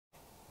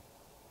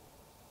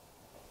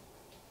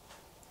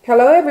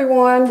Hello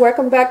everyone,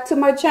 welcome back to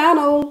my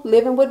channel,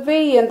 Living with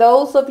V. And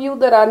those of you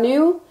that are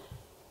new,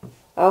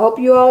 I hope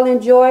you all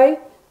enjoy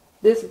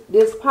this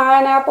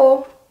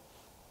pineapple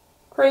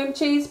cream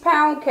cheese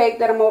pound cake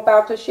that I'm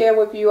about to share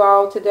with you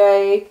all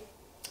today.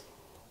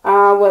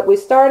 What we're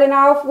starting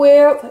off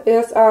with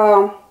is,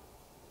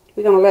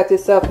 we're going to let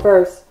this up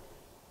first.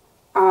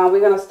 We're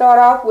going to start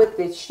off with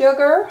the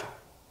sugar.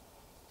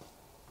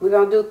 We're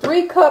going to do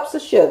 3 cups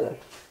of sugar.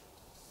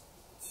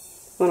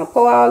 I'm going to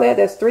pour all that.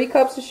 That's 3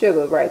 cups of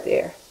sugar right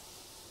there.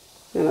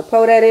 I'm going to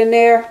pour that in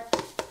there.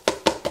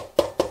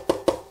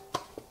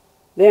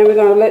 Then we're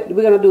going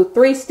to do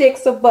 3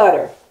 sticks of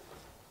butter.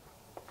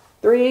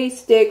 3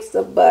 sticks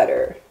of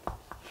butter.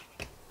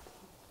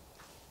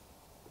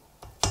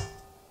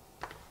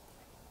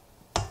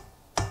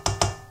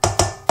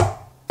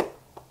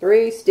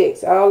 Three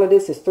sticks. All of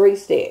this is 3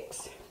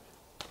 sticks.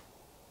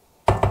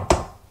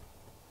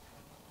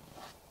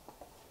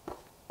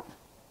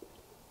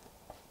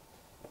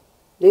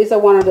 These are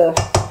one of the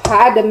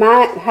high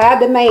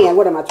demand,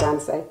 what am I trying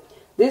to say?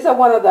 These are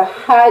one of the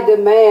high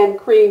demand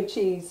cream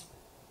cheese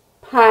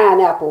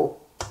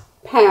pineapple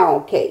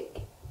pound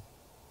cake.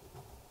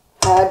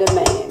 High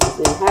demand. It's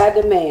in high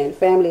demand.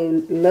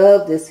 Family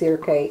love this here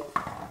cake.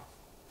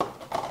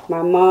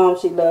 My mom,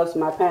 she loves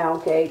my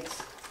pound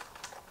cakes.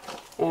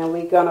 And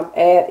we're going to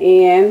add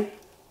in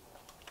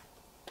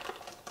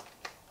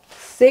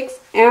 6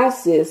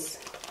 ounces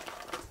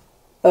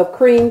of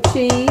cream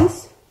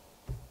cheese.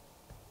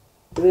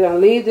 We're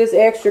going to leave this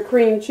extra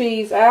cream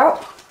cheese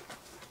out.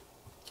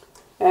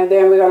 And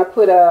then we're going to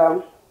put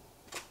we're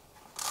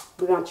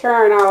going to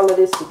churn all of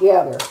this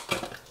together.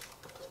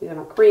 We're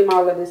going to cream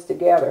all of this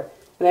together.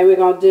 And then we're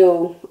going to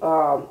do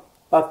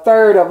a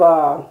third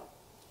of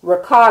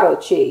ricotta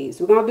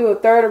cheese. We're going to do a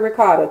third of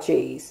ricotta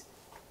cheese.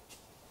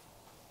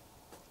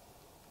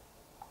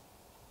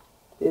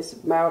 This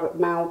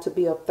amount to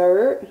be a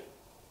third.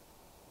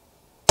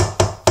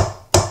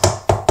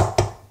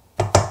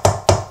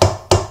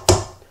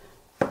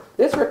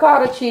 This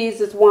ricotta cheese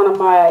is one of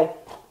my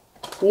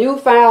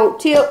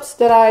newfound tips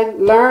that I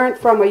learned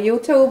from a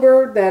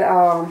YouTuber that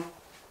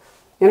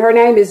and her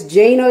name is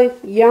Gina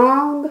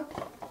Young,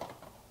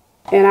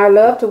 and I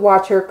love to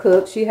watch her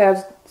cook. She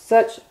has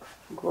such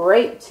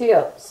great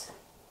tips.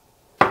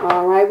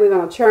 All right, we're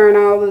going to churn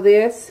all of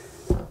this.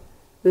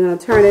 We're going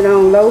to turn it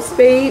on low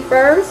speed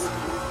first.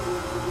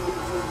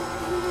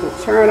 We'll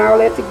churn all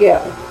that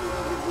together.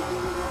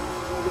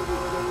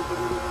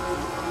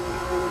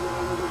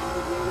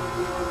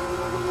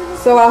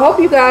 So I hope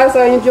you guys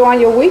are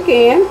enjoying your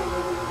weekend.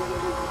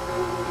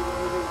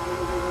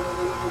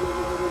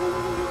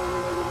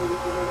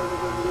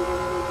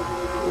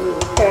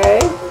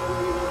 Okay.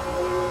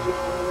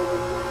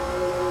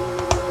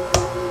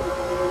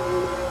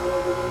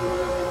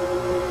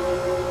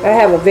 I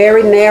have a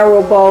very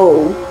narrow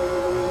bowl,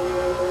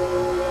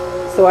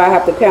 so I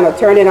have to kind of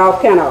turn it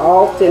off kind of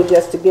often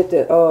just to get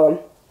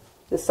the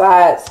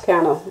sides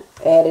kind of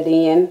added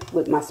in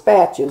with my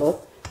spatula.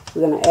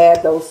 We're going to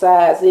add those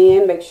sides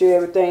in, make sure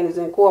everything is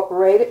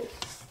incorporated.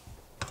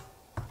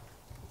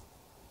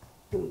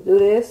 Do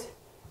this.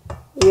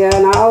 Yeah,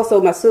 and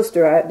my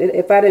sister,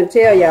 if I didn't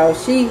tell y'all,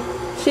 she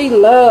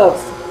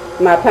loves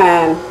my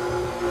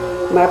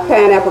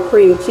pineapple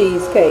cream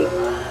cheese cake.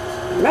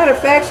 Matter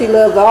of fact, she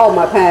loves all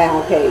my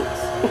pound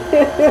cakes.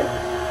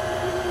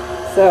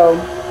 So,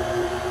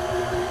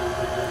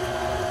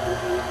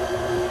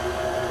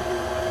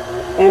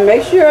 and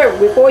make sure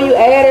before you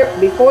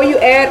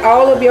add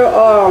all of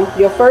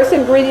your first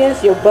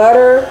ingredients, your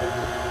butter,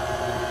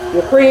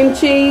 your cream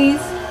cheese,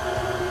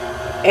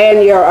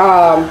 and your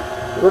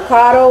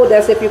ricotta,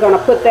 that's if you're going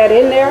to put that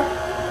in there,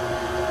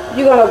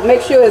 you're going to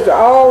make sure it's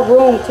all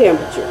room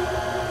temperature.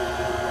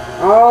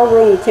 All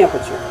room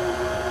temperature.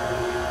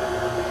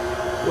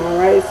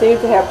 Alright, it seems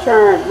to have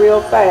churned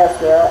real fast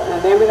there.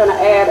 And then we're going to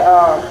add,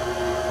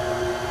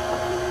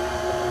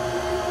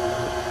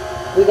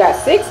 we got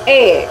 6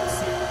 eggs.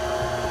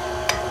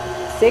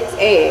 6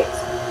 eggs.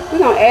 We're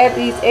going to add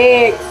these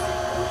eggs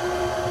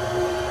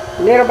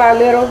little by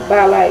little,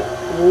 by like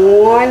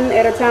 1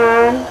 at a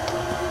time.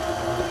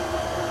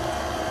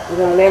 We're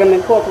going to let them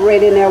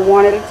incorporate in there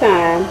 1 at a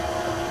time.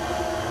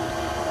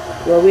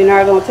 Well, we're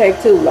not going to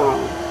take too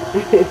long.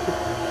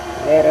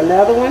 Add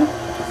another one,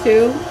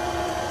 2.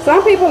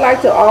 Some people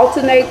like to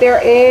alternate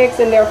their eggs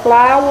and their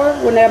flour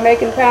when they're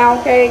making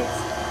pound cakes.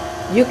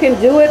 You can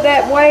do it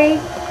that way,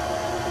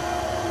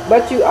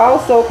 but you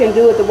also can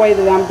do it the way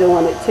that I'm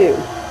doing it too.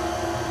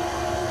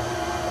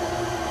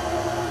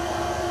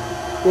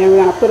 Then we're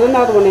going to put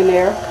another one in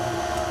there.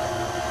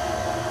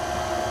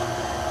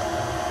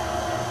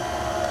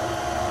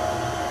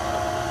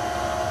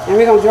 And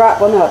we're going to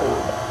drop another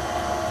one.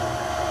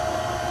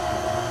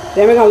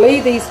 Then we're going to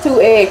leave these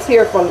 2 eggs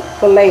here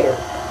for later.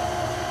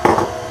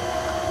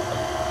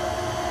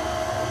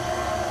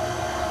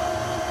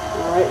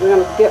 Alright, we're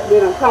going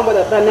to come with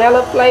a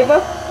vanilla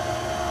flavor.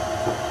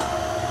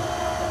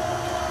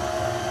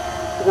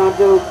 We're going to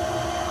do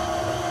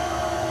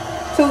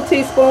 2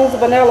 teaspoons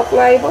of vanilla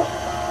flavor.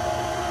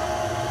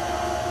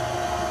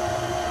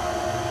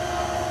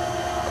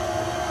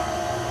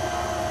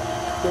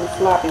 Getting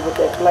sloppy with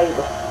that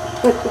flavor.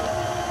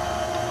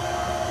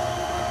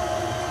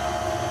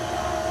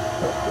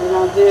 We're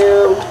gonna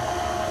do.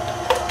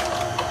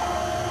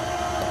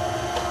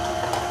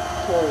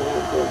 What are we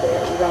gonna do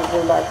there? We're gonna do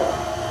like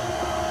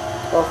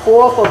a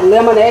fourth of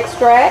lemon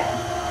extract.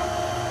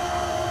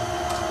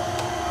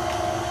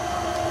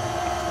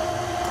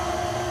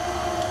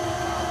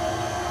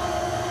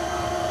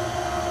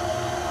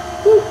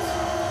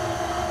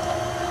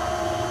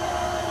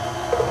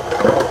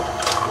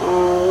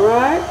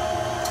 Alright.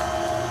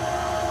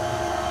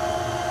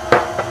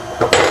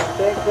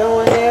 That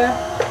going there.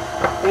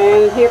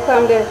 And here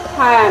come the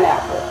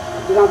pineapple.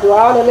 We're going to do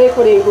all the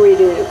liquid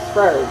ingredients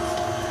first.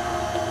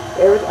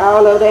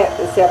 All of that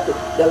except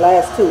the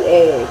last 2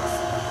 eggs.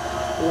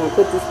 We're going to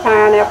put this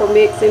pineapple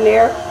mix in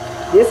there.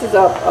 This is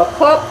a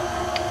cup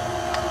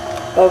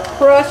of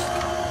crushed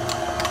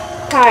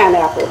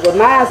pineapple. But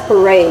mine's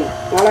puree.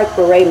 I like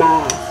puree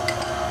mine.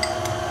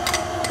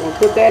 I'm going to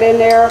put that in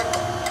there.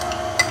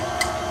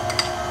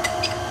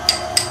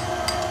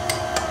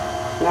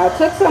 Now I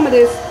took some of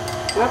this.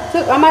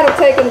 I might have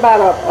taken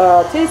about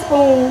a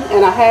teaspoon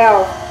and a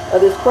half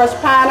of this crushed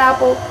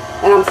pineapple,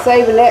 and I'm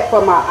saving that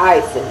for my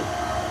icing.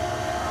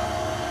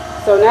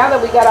 So now that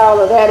we got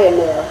all of that in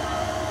there,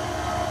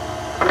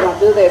 we're going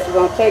to do this. We're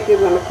going to take it,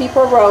 we're going to keep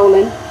her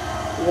rolling.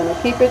 We're going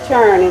to keep it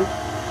churning.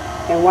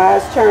 And while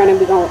it's churning,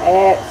 we're going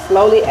to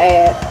slowly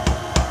add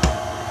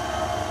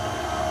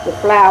the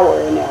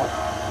flour in there.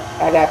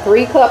 I got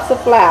 3 cups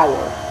of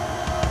flour.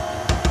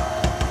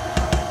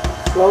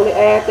 Slowly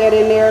add that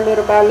in there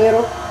little by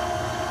little.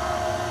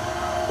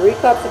 3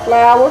 cups of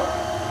flour.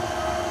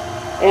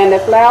 And the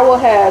flour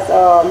has,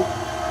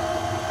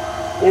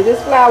 in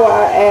this flour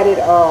I added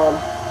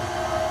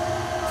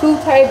 2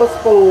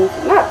 tablespoons,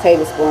 not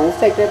tablespoons,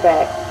 take that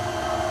back,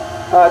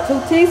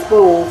 2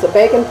 teaspoons of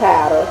baking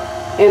powder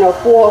and a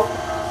 4th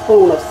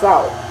spoon of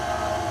salt.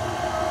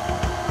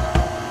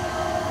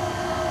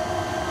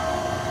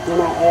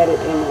 And I add it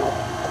in there.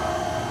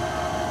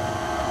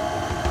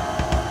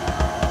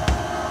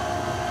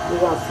 We're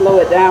going to slow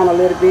it down a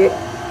little bit.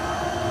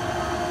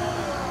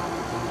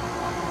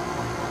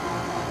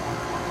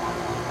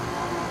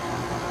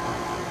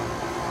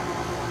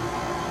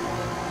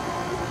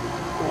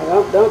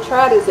 Don't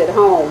try this at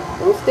home.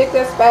 Don't stick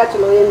that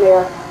spatula in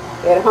there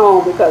at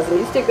home, because when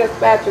you stick that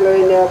spatula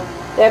in there,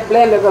 that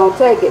blender gonna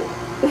take it.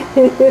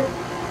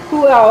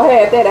 Who all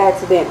had that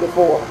accident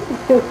before?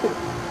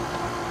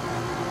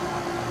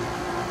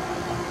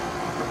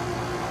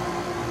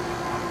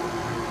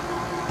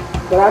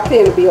 But I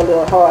tend to be a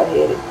little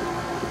hard-headed.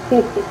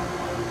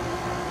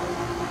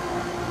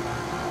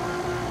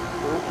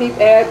 Keep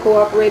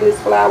cooperating this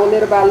flour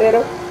little by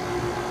little.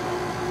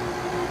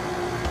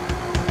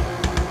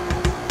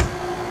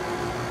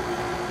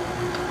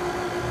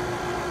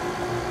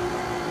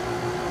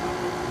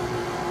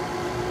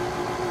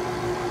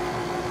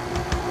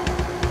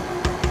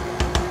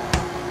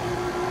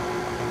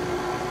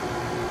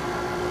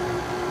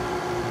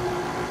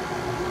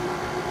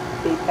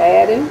 Keep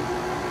adding.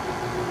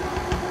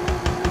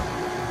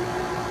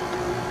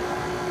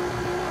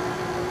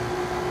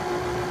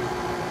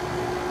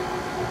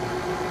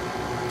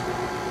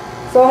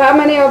 So how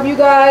many of you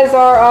guys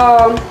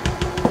are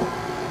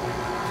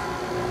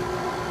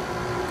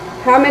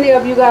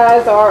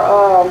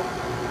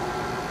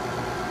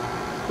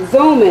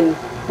Zooming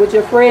with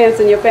your friends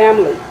and your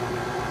family?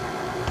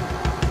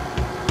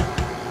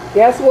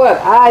 Guess what?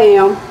 I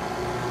am.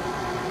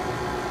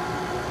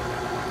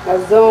 I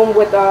Zoom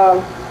with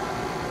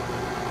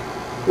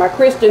my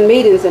Christian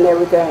meetings and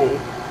everything.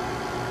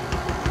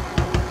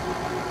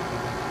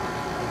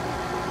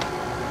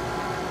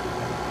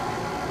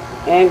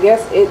 And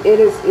guess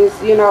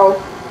it's you know,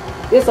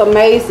 it's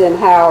amazing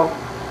how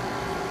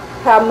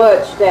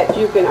much that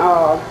you can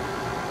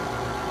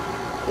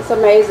it's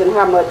amazing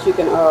how much you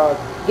can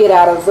get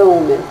out of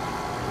Zooming.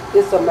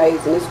 It's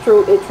amazing. It's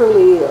true. It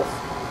truly is.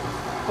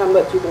 How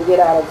much you can get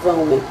out of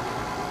Zooming.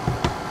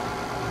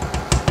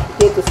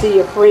 Get to see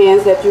your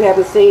friends that you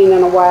haven't seen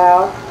in a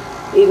while,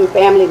 even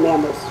family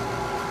members.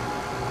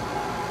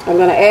 I'm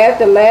going to add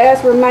the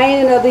last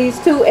remaining of these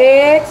 2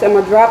 eggs. I'm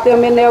going to drop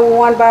them in there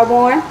one by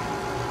one.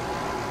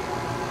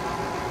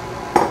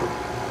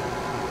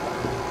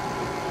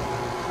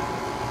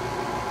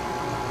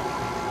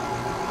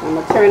 I'm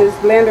going to turn this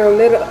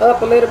blender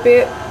up a little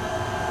bit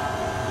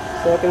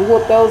so I can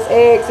whoop those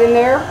eggs in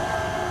there.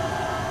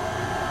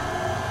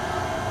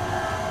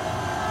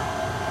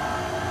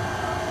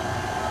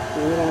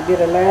 And we're going to do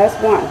the last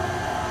one.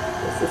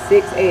 This is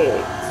 6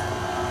 eggs.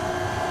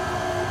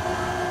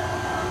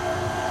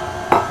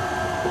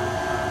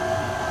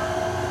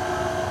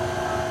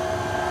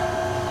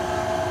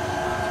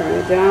 Turn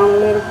it down a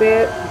little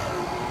bit.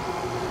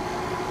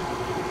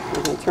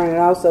 I'm going to turn it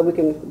off so we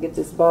can get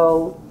this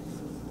bowl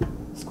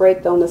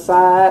scraped on the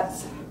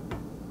sides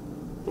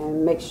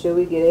and make sure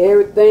we get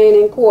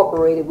everything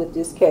incorporated with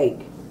this cake.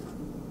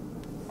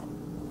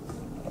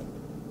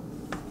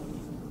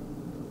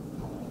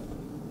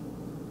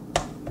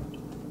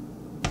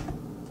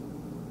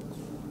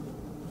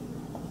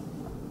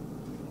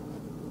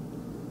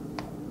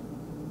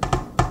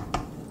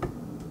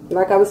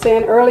 like I was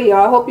saying earlier,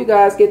 I hope you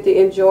guys get to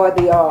enjoy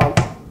the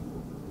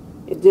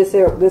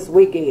this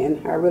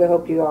weekend. I really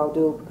hope you all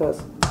do,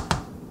 because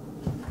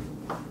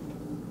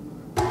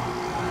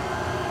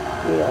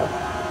yeah,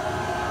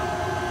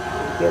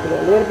 give it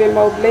a little bit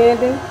more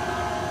blending.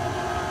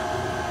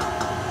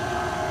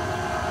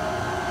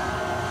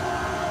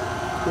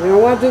 You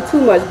don't want to do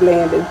too much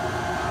blending.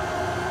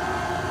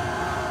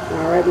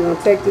 Alright, we're going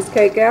to take this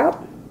cake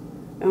out.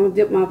 I'm going to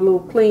dip my little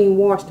clean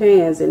washed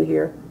hands in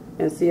here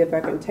and see if I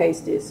can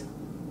taste this.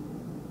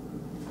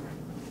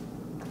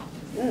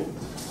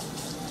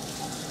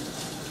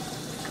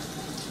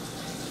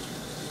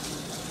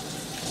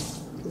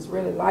 It's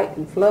really light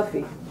and fluffy.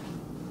 It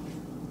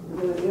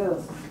really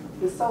is.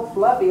 It's so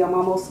fluffy, I'm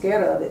almost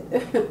scared of it.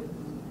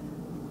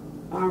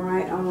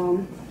 Alright,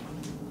 I'm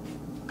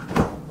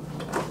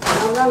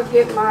going to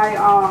get my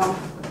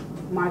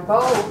my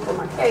bowl for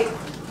my cake.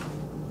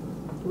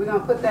 We're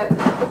going to put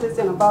this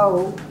in a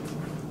bowl.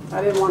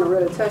 I didn't want to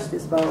really touch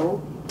this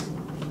bowl.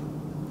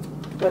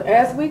 But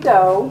as we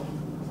go,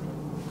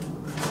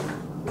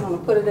 I'm going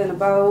to put it in a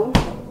bowl.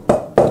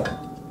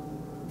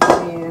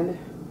 And,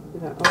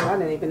 oh, I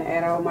didn't even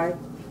add all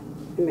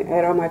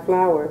my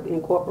flour,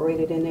 incorporate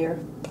it in there.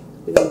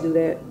 We're going to do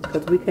that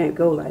because we can't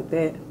go like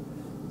that.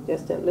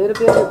 Just a little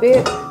bit of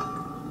it.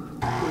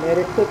 Let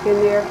it cook in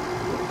there.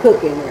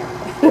 Cook in there.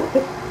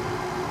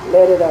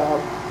 Let it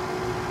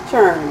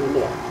churn in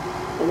there.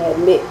 And that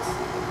mix.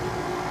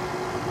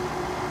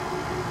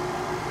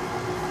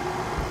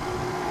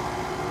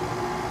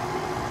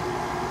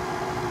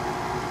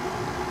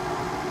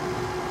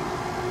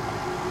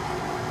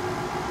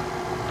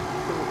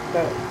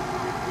 Okay.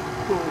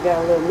 Got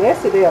a little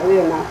messy there,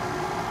 didn't I?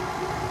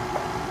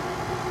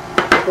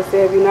 Like I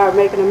said, if you're not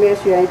making a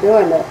mess, you ain't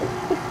doing nothing.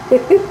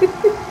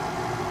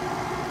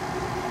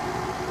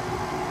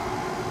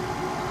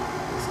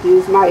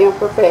 Excuse my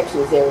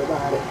imperfections,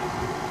 everybody.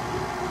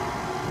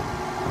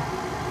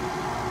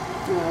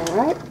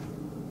 Alright.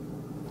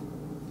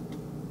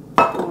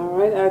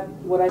 Alright,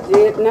 what I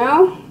did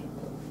now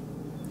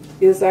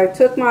is I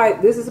took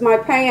this is my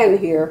pan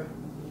here.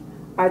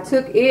 I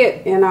took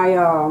it and I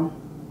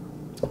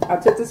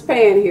took this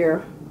pan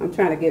here. I'm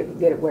trying to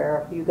get it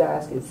where you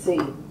guys can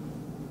see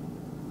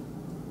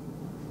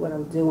what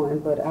I'm doing,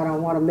 but I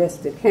don't want to mess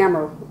the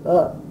camera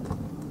up.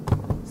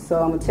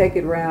 So I'm going to take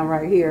it around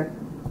right here.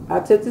 I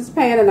took this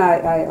pan and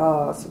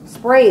I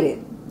sprayed it.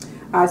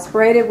 I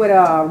sprayed it with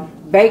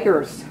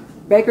Baker's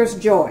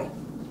Joy.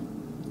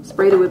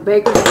 Sprayed it with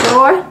Baker's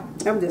Joy.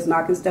 I'm just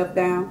knocking stuff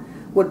down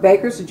with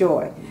Baker's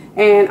Joy.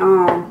 And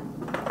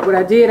what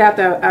I did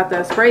after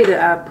I sprayed it,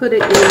 I put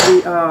it in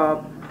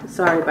the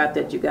sorry about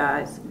that, you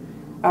guys.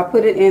 I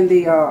put it in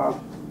the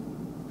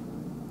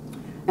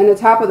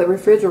top of the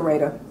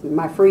refrigerator,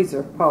 my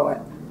freezer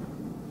part.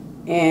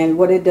 And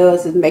what it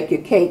does is make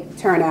your cake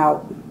turn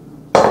out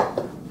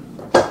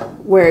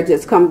where it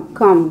just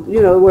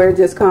where it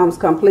just comes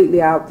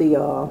completely out the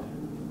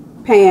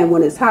pan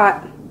when it's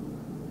hot.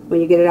 When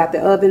you get it out the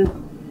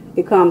oven,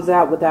 it comes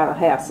out without a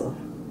hassle.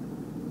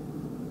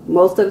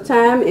 Most of the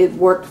time, it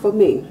worked for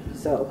me.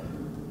 So,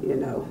 you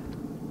know.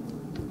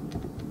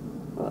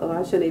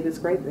 I shouldn't even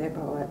scrape that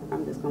part.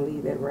 I'm just gonna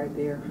leave that right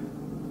there.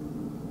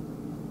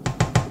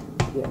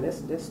 Yeah,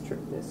 that's good.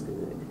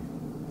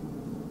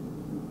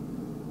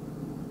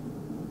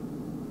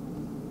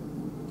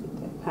 Get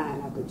that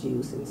pineapple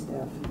juice and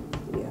stuff.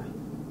 Yeah.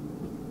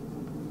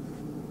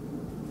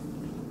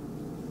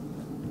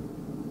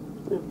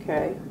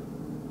 Okay.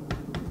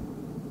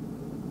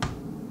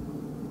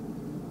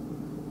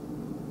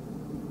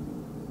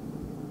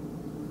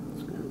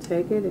 Just gonna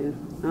take it and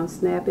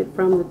unsnap it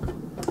from the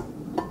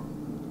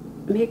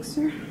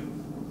mixer.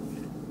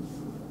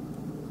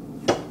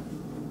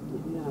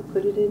 We're gonna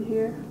put it in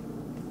here.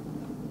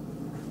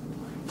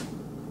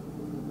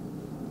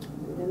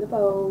 Put it in the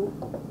bowl.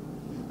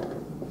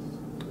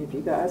 If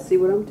you guys see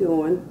what I'm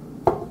doing.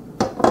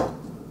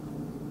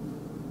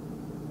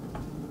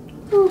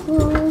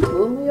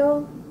 Pull my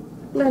old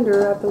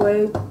blender out the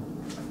way.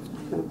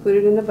 I'm gonna put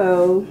it in the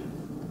bowl.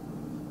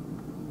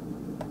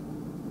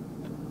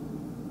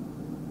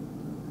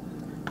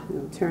 I'm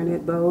gonna turn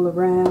that bowl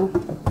around.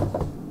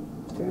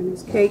 Turn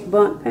this cake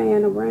bundt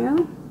pan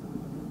around.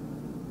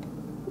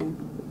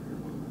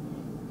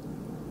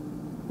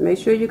 Make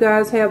sure you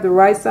guys have the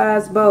right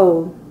size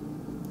bowl,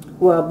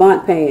 well,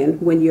 bundt pan,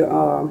 when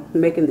you're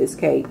making this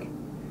cake,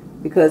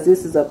 because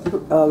this is a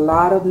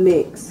lot of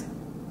mix,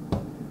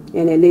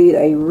 and it needs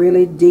a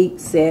really deep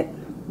set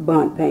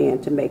bundt pan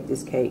to make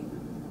this cake.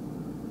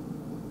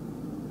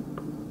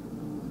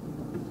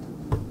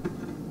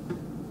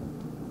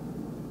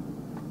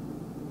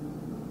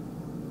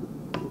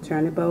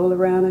 Turn the bowl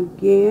around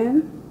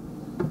again.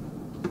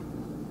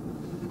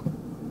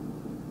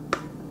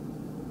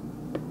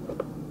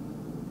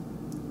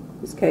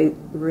 This cake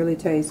really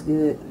tastes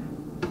good.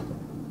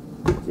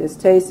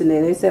 Just tasting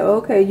it. They say,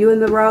 okay, you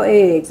and the raw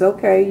eggs.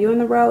 Okay, you and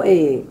the raw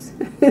eggs.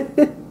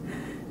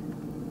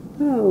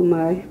 Oh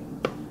my.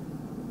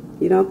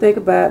 You don't think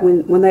about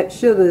when that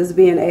sugar is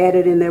being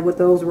added in there with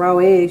those raw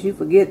eggs, you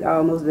forget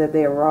almost that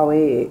they're raw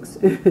eggs.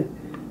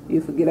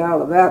 You forget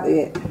all about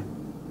it.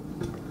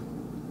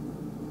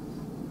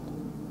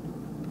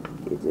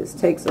 It just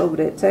takes over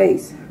that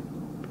taste.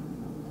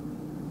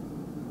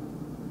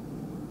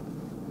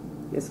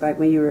 It's like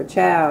when you were a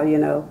child, you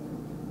know,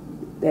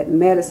 that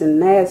medicine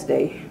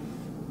nasty.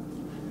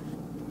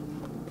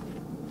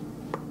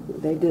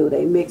 What they do,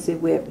 they mix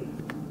it with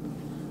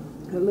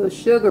a little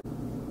sugar.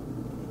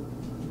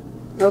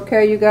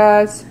 Okay, you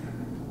guys,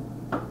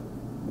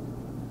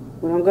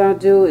 what I'm going to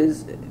do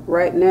is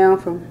right now,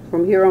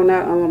 from here on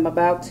out, I'm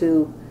about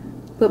to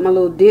put my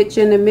little ditch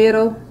in the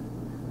middle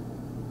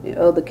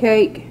of the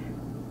cake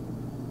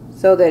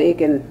so that it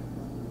can,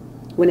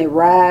 when it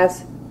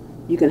rises,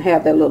 you can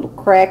have that little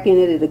crack in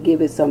it. It'll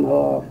give it some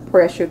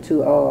pressure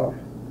to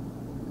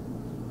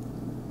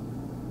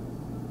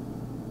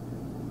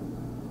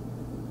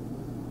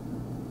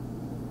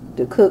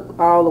cook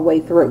all the way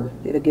through.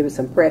 It'll give it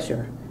some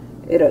pressure.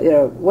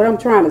 It'll what I'm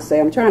trying to say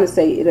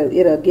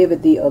it'll give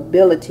it the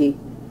ability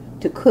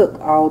to cook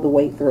all the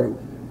way through.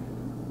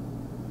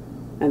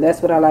 And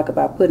that's what I like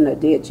about putting a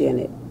ditch in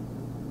it.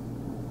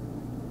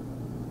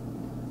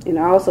 And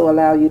I also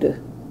allow you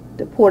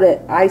to pour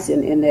that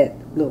icing in that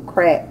little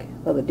crack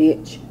of the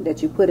ditch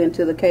that you put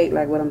into the cake,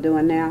 like what I'm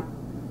doing now.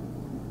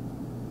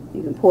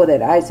 You can pour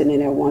that icing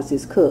in there once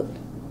it's cooked,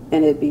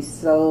 and it'd be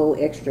so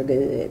extra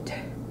good.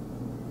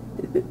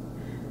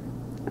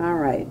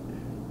 Alright,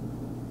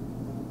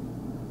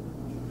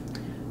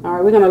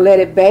 we're going to let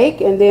it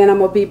bake, and then I'm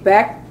going to be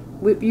back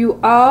with you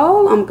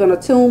all. I'm going to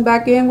tune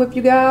back in with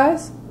you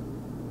guys,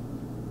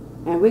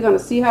 and we're going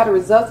to see how the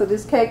results of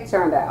this cake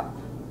turned out.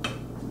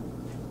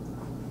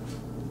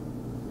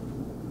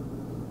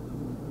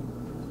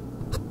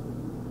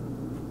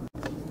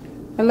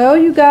 Hello,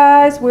 you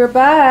guys, we're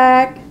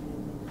back.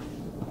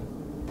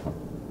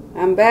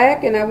 I'm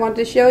back, and I want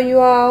to show you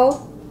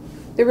all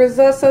the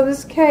results of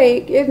this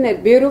cake. Isn't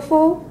it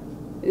beautiful?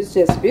 It's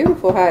just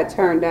beautiful how it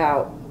turned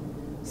out.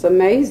 It's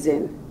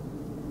amazing.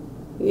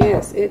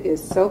 Yes, it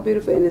is so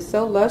beautiful, and it's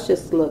so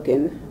luscious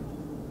looking.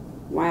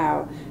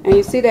 Wow. And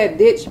you see that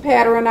ditch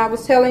pattern I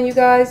was telling you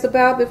guys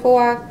about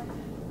before I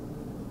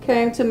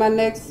came to my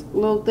next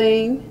little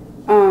thing?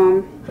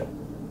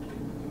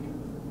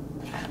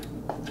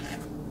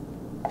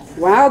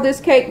 While this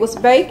cake was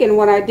baking,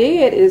 what I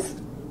did is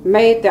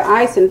made the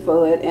icing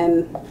for it,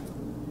 and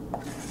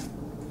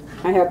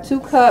I have 2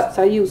 cups.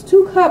 I used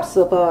 2 cups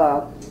of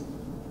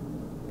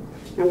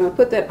I'm gonna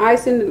put that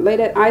icing, lay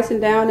that icing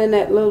down in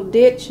that little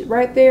ditch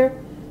right there.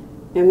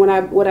 And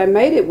what I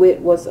made it with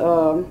was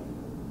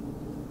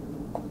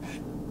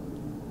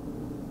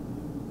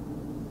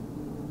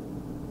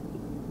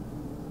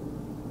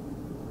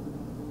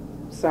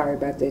sorry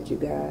about that, you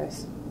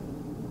guys.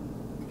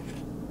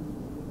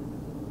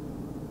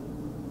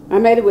 I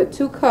made it with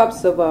 2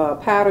 cups of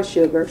powdered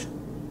sugar,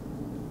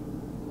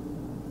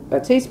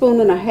 1.5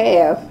 teaspoons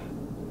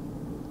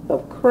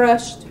of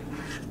crushed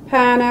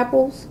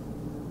pineapples,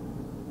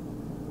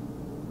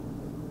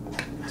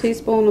 1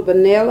 teaspoon of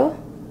vanilla,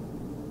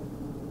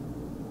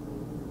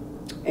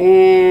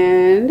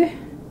 and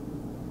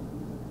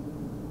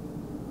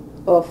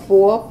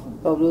 1/4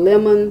 of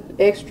lemon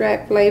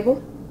extract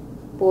flavor,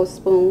 4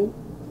 spoons.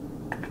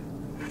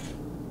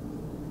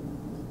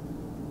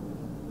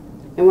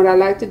 And what I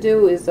like to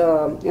do is,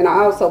 and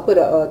I also put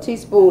a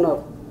teaspoon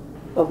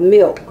of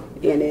milk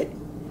in it,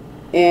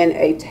 and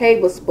a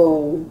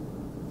tablespoon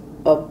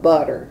of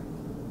butter.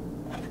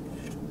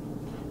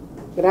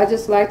 But I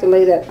just like to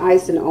lay that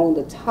icing on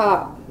the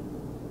top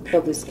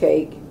of this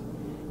cake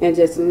and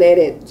just let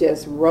it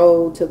just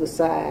roll to the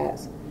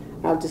sides.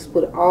 I'll just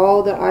put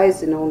all the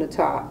icing on the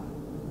top,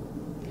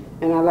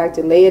 and I like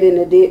to lay it in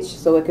the ditch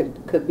so it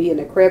could be in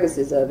the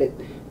crevices of it.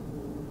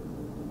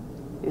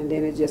 And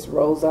then it just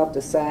rolls off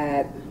the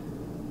side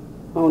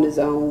on its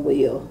own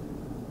wheel.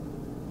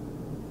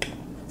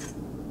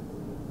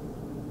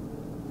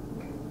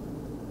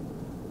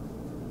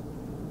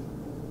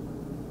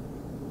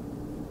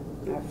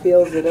 I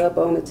fills it up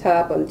on the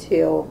top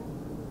until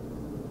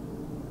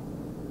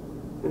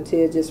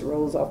it just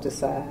rolls off the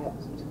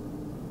sides.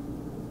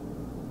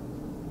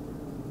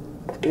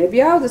 And if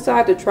y'all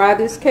decide to try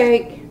this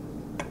cake,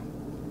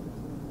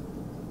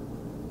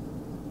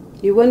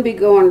 you wouldn't be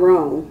going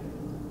wrong.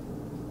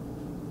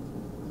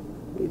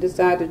 You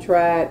decide to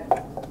try it,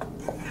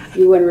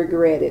 you wouldn't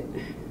regret it.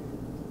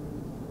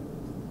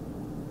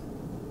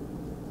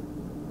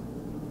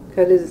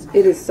 Because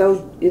it is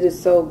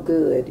so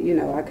good. You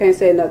know, I can't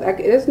say nothing.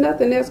 There's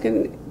nothing else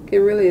can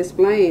really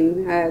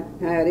explain how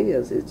it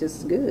is. It's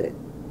just good.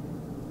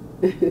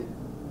 I'll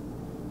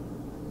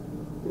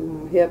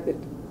help it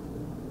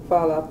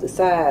fall off the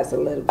sides a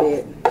little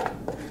bit.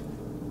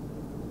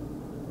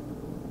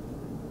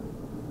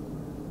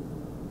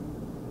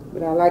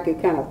 But I like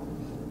it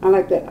I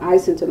like that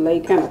icing to lay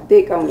kind of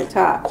thick on the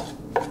top.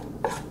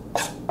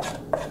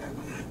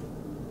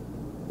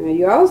 And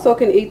you also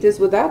can eat this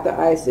without the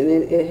icing.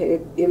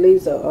 It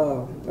leaves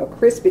a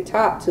crispy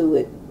top to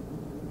it.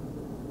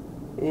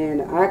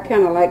 And I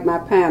kind of like my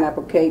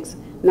pineapple cakes.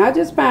 Not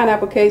just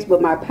pineapple cakes,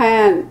 but my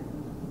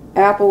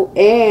pineapple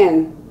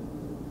and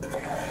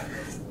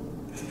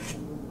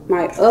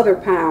my other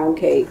pound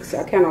cakes.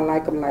 I kind of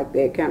like them like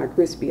that, kind of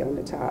crispy on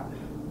the top.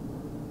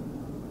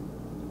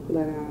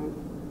 But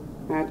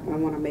I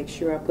want to make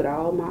sure I put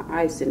all my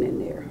icing in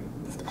there.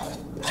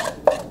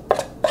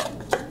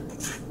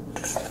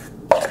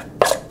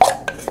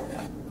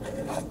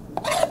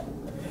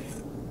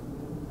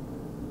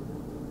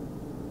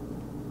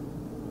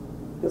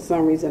 For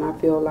some reason, I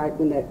feel like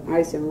when that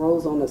icing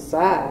rolls on the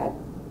side,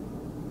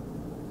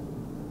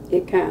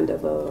 it kind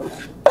of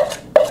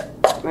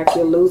like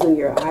you're losing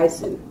your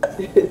icing.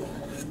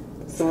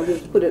 So I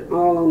just put it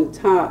all on the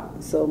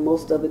top so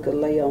most of it could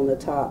lay on the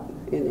top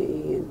in the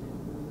end.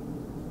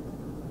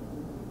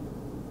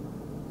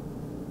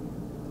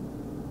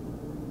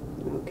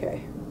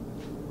 Okay.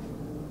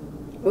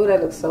 Oh,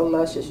 that looks so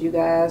luscious, you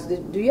guys.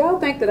 Do y'all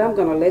think that I'm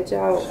gonna let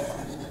y'all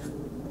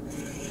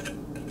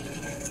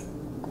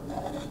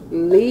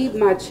leave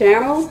my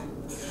channel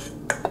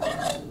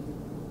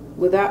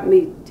without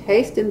me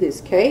tasting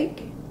this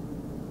cake?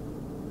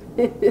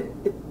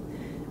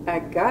 I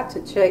got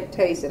to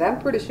taste it. I'm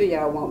pretty sure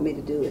y'all want me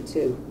to do it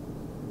too.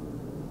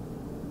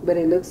 But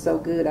it looks so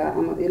good.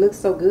 It looks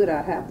so good.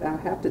 I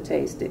have to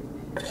taste it.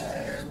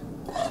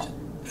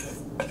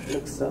 It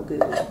looks so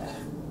good.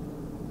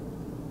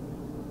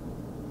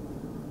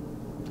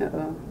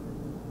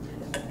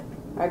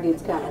 I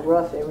get kind of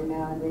rough every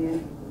now and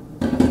then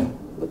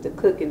with the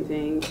cooking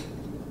thing.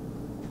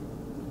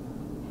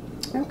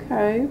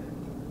 Okay.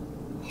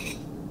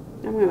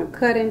 I'm gonna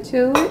cut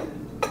into it.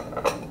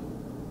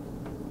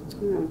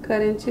 I'm gonna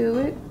cut into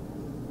it.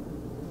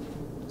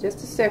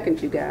 Just a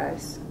second, you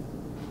guys.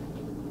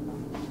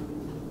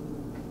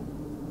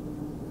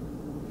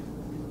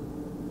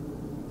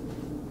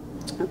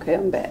 Okay,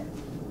 I'm back.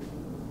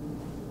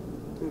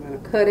 I'm gonna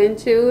cut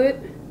into it.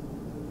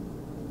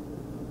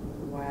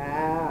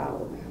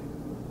 Wow.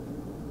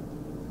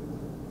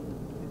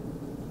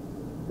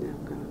 Now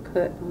I'm gonna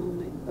cut on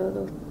the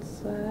other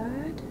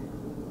side.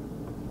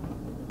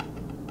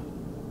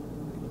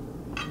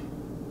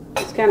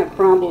 It's kind of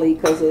crumbly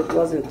because it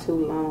wasn't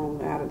too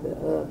long out of the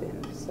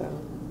oven, so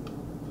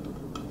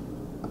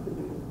I'm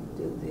gonna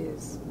do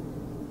this.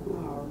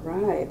 All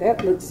right,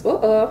 that looks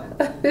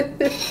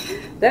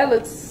that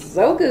looks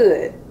so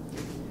good.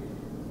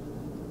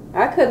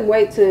 I just couldn't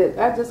wait till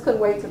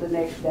the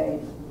next day,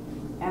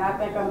 and I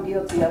think I'm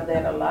guilty of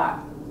that a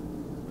lot.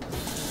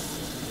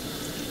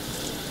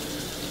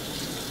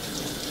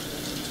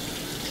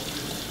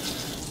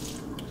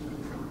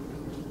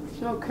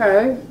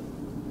 Okay.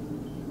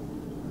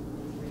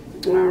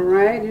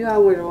 Alright, you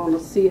always want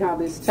to see how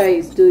this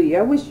tastes, do you?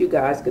 I wish you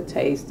guys could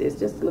taste this.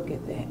 Just look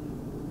at that.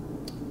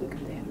 Look at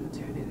that. I'm going to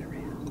turn it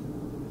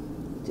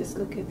around. Just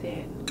look at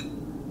that.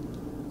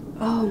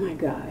 Oh my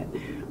God.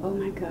 Oh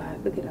my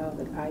God. Look at all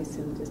the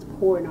icing just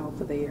pouring off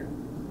of there.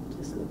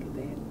 Just look at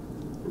that.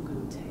 I'm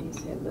going to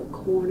taste that little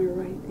corner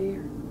right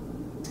there.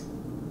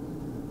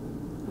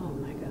 Oh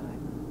my God.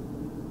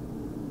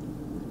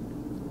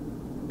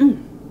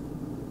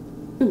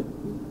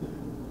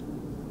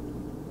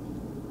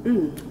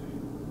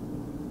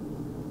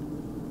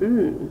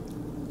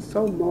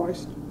 So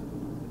moist,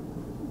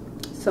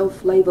 so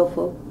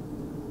flavorful.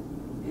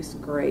 It's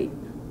great.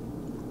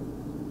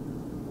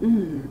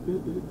 I'm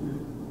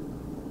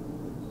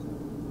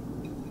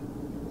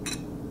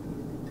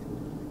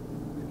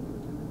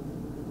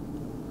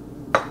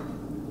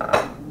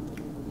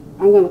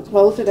going to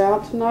close it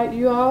out tonight,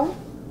 you all.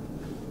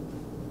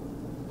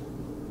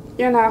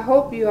 And I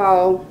hope you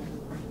all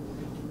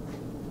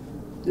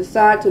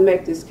decide to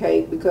make this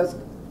cake, because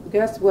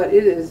guess what?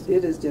 It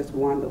is just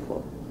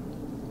wonderful.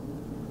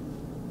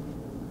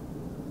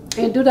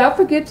 And do not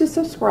forget to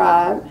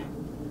subscribe.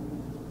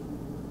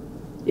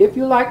 If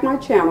you like my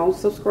channel,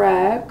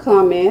 subscribe,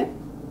 comment,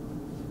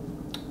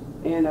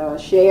 and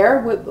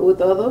share with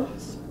other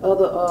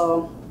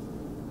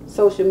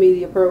social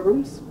media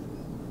programs.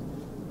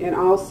 And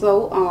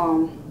also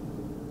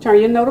turn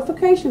your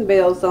notification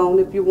bells on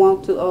if you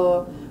want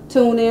to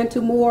tune in to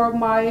more of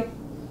my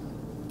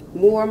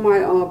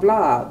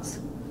vlogs.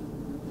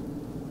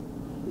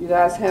 You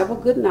guys have a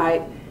good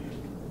night.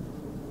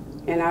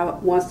 And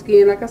once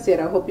again, like I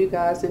said, I hope you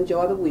guys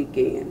enjoy the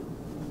weekend.